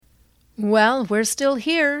Well, we're still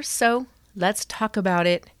here, so let's talk about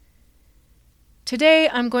it. Today,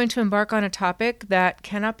 I'm going to embark on a topic that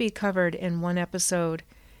cannot be covered in one episode,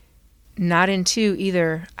 not in two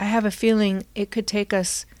either. I have a feeling it could take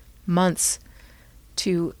us months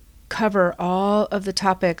to cover all of the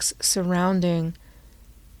topics surrounding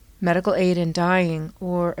medical aid in dying,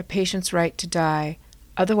 or a patient's right to die,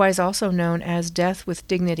 otherwise also known as death with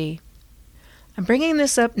dignity. I'm bringing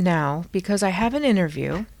this up now because I have an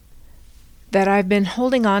interview that I've been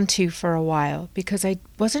holding on to for a while because I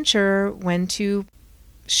wasn't sure when to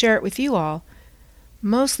share it with you all,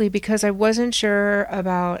 mostly because I wasn't sure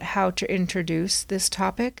about how to introduce this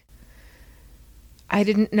topic. I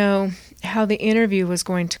didn't know how the interview was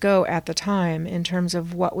going to go at the time in terms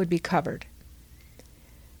of what would be covered.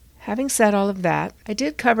 Having said all of that, I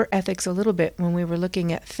did cover ethics a little bit when we were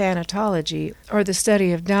looking at thanatology, or the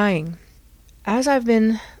study of dying. As I've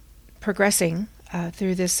been progressing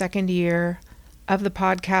through this second year of the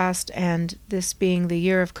podcast, and this being the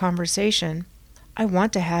year of conversation, I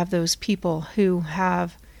want to have those people who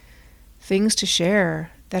have things to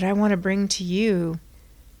share that I want to bring to you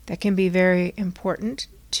that can be very important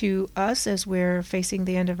to us as we're facing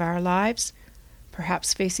the end of our lives,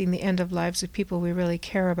 perhaps facing the end of lives of people we really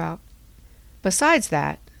care about. Besides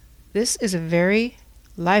that, this is a very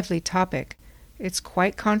lively topic. It's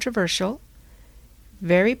quite controversial,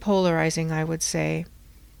 very polarizing, I would say,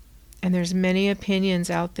 and there's many opinions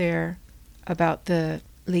out there about the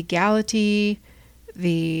legality,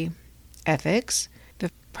 the ethics, the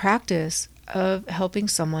practice of helping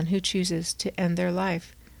someone who chooses to end their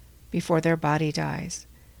life before their body dies.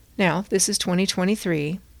 Now, this is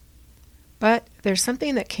 2023, but there's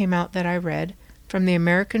something that came out that I read from the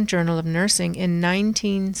American Journal of Nursing in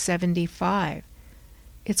 1975.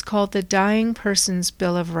 It's called the Dying Person's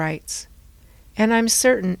Bill of Rights. And I'm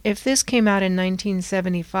certain if this came out in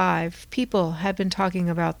 1975, people had been talking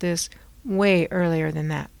about this way earlier than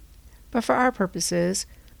that. But for our purposes,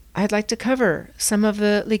 I'd like to cover some of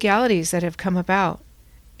the legalities that have come about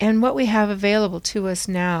and what we have available to us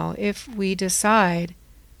now if we decide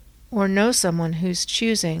or know someone who's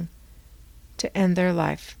choosing to end their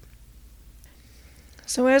life.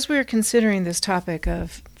 So as we're considering this topic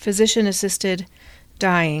of physician-assisted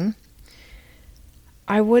dying,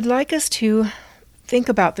 I would like us to think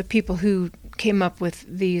about the people who came up with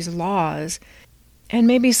these laws and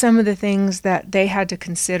maybe some of the things that they had to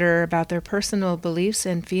consider about their personal beliefs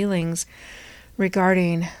and feelings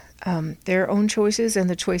regarding their own choices and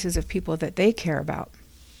the choices of people that they care about.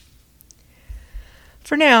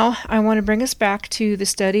 For now, I want to bring us back to the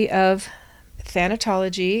study of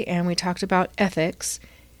thanatology, and we talked about ethics,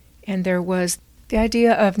 and there was the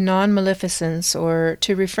idea of non-maleficence, or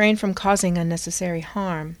to refrain from causing unnecessary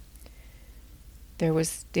harm. There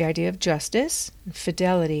was the idea of justice,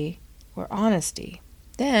 fidelity, or honesty.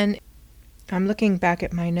 Then, I'm looking back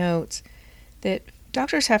at my notes, that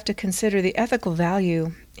doctors have to consider the ethical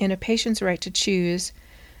value in a patient's right to choose,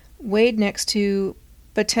 weighed next to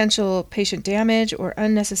potential patient damage or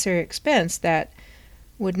unnecessary expense that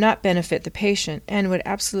would not benefit the patient and would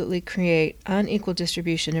absolutely create unequal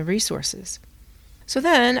distribution of resources. So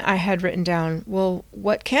then I had written down, well,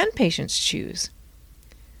 what can patients choose?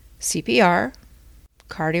 CPR,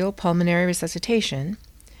 cardiopulmonary resuscitation,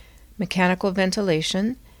 mechanical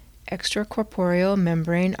ventilation, extracorporeal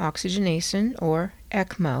membrane oxygenation, or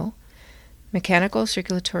ECMO, mechanical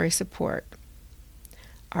circulatory support,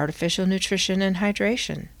 artificial nutrition and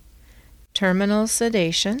hydration, terminal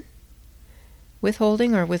sedation,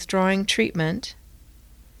 withholding or withdrawing treatment,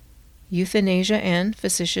 euthanasia, and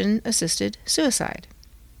physician-assisted suicide.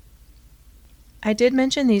 I did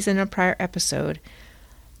mention these in a prior episode.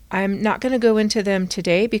 I'm not going to go into them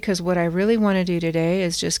today because what I really want to do today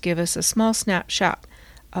is just give us a small snapshot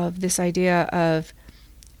of this idea of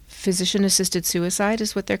physician-assisted suicide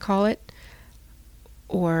is what they call it,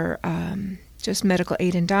 or just medical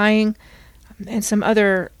aid in dying, and some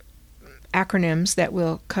other acronyms that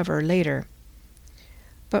we'll cover later.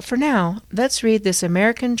 But for now, let's read this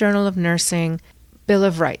American Journal of Nursing Bill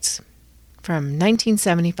of Rights from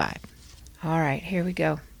 1975. All right, here we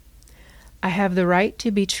go. I have the right to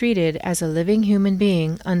be treated as a living human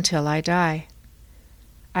being until I die.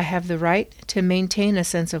 I have the right to maintain a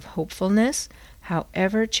sense of hopefulness,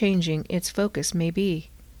 however changing its focus may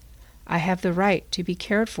be. I have the right to be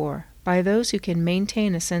cared for by those who can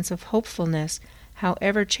maintain a sense of hopefulness,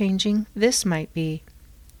 however changing this might be.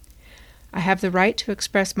 I have the right to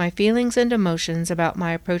express my feelings and emotions about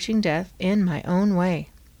my approaching death in my own way.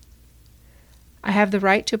 I have the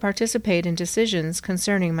right to participate in decisions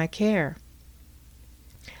concerning my care.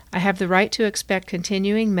 I have the right to expect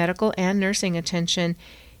continuing medical and nursing attention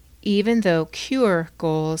even though cure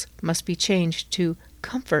goals must be changed to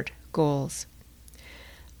comfort goals.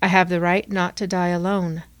 I have the right not to die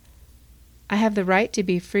alone. I have the right to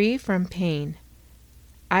be free from pain.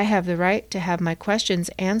 I have the right to have my questions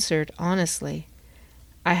answered honestly.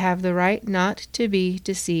 I have the right not to be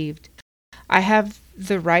deceived. I have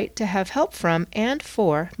the right to have help from and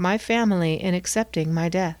for my family in accepting my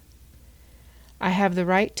death. I have the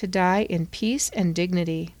right to die in peace and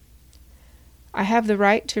dignity. I have the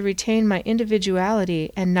right to retain my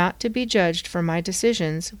individuality and not to be judged for my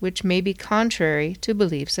decisions, which may be contrary to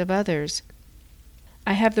beliefs of others.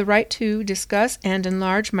 I have the right to discuss and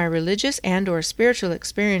enlarge my religious and/or spiritual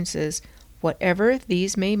experiences, whatever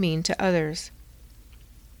these may mean to others.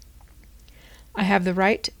 I have the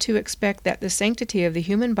right to expect that the sanctity of the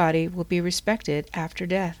human body will be respected after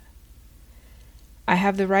death. I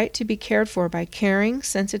have the right to be cared for by caring,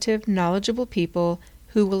 sensitive, knowledgeable people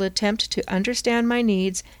who will attempt to understand my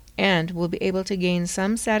needs and will be able to gain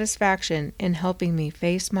some satisfaction in helping me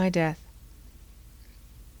face my death.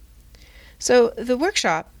 So the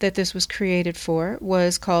workshop that this was created for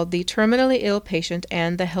was called The Terminally Ill Patient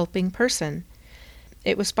and the Helping Person.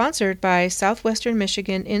 It was sponsored by Southwestern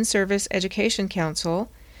Michigan In-Service Education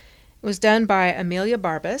Council. It was done by Amelia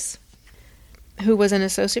Barbas, who was an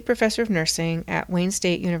associate professor of nursing at Wayne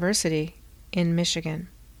State University in Michigan.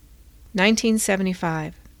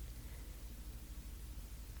 1975.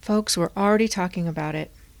 Folks were already talking about it.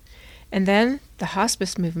 And then the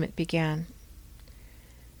hospice movement began.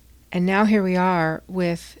 And now here we are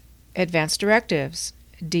with advanced directives,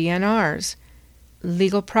 DNRs,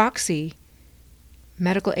 legal proxy,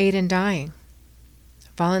 medical aid in dying,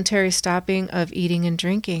 voluntary stopping of eating and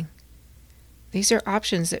drinking. These are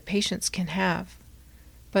options that patients can have.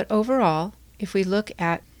 But overall, if we look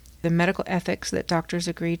at the medical ethics that doctors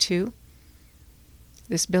agree to,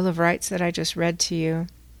 this Bill of Rights that I just read to you,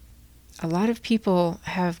 a lot of people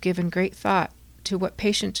have given great thought to what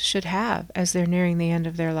patients should have as they're nearing the end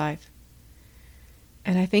of their life.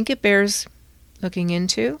 And I think it bears looking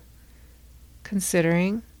into,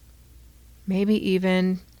 considering, maybe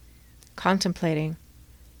even contemplating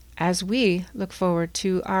as we look forward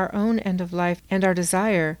to our own end of life and our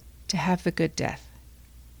desire to have the good death.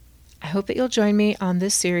 I hope that you'll join me on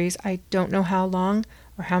this series. I don't know how long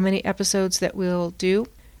or how many episodes that we'll do.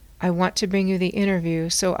 I want to bring you the interview,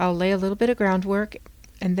 so I'll lay a little bit of groundwork,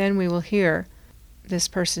 and then we will hear this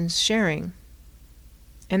person's sharing.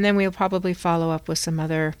 And then we'll probably follow up with some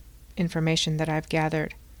other information that I've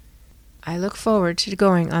gathered. I look forward to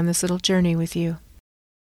going on this little journey with you.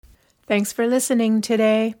 Thanks for listening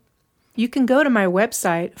today. You can go to my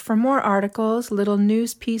website for more articles, little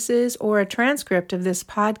news pieces, or a transcript of this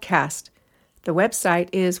podcast. The website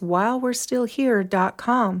is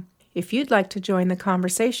whilewe'restillhere.com. If you'd like to join the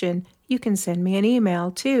conversation, you can send me an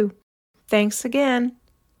email too. Thanks again,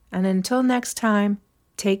 and until next time,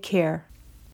 take care.